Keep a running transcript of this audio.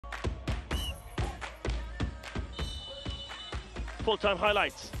Full-time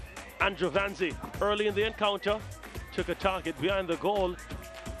highlights. Andrew Vanzi, early in the encounter, took a target behind the goal.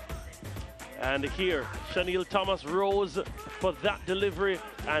 And here, Shaniel Thomas rose for that delivery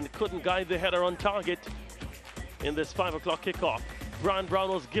and couldn't guide the header on target in this 5 o'clock kickoff. Brian Brown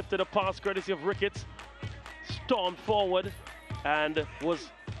was gifted a pass courtesy of Ricketts, stormed forward and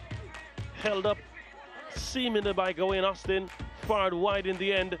was held up seemingly by Gawain Austin, fired wide in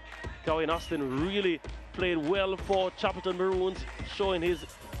the end. Gawain Austin really played well for Chapleton Maroons, showing his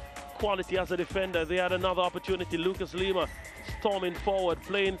quality as a defender. They had another opportunity. Lucas Lima storming forward,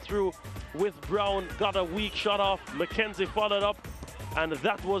 playing through with Brown, got a weak shot off. McKenzie followed up, and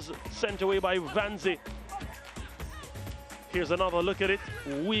that was sent away by Vanzi. Here's another look at it.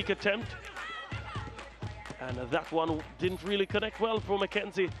 Weak attempt. And that one didn't really connect well for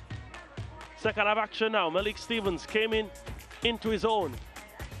McKenzie. Second half action now. Malik Stevens came into his own.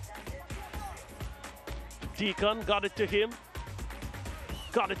 Deacon got it to him.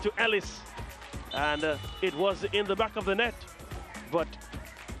 Got it to Ellis. And it was in the back of the net. But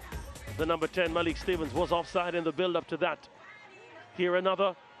the number 10, Malik Stevens, was offside in the build-up to that. Here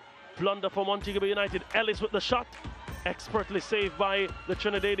another blunder for Montego United. Ellis with the shot. Expertly saved by the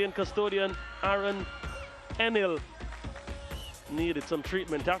Trinidadian custodian, Aaron Enil. Needed some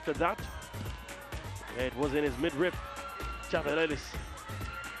treatment after that. It was in his midrib. Chapel Ellis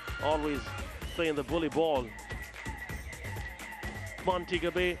always playing the bully ball.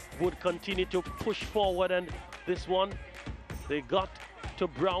 Montego Bay would continue to push forward, and this one, they got to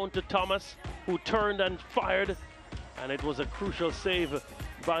Brown, to Thomas, who turned and fired, and it was a crucial save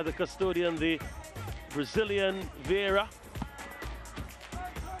by the custodian, the Brazilian Vieira.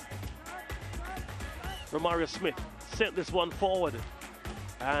 Romario Smith sent this one forward,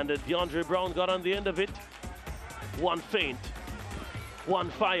 and DeAndre Brown got on the end of it. One feint, one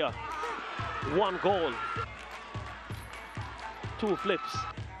fire, one goal, two flips.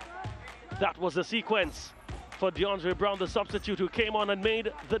 That was the sequence for DeAndre Brown, the substitute, who came on and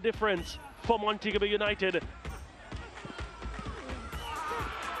made the difference for Montego United.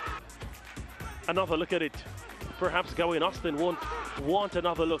 Another look at it. Perhaps Gawain Austin won't want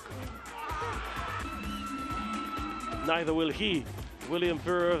another look. Neither will he. William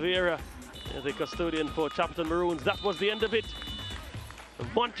Vieira, the custodian for Chapleton Maroons. That was the end of it.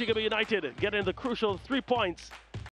 Montego United getting the crucial 3 points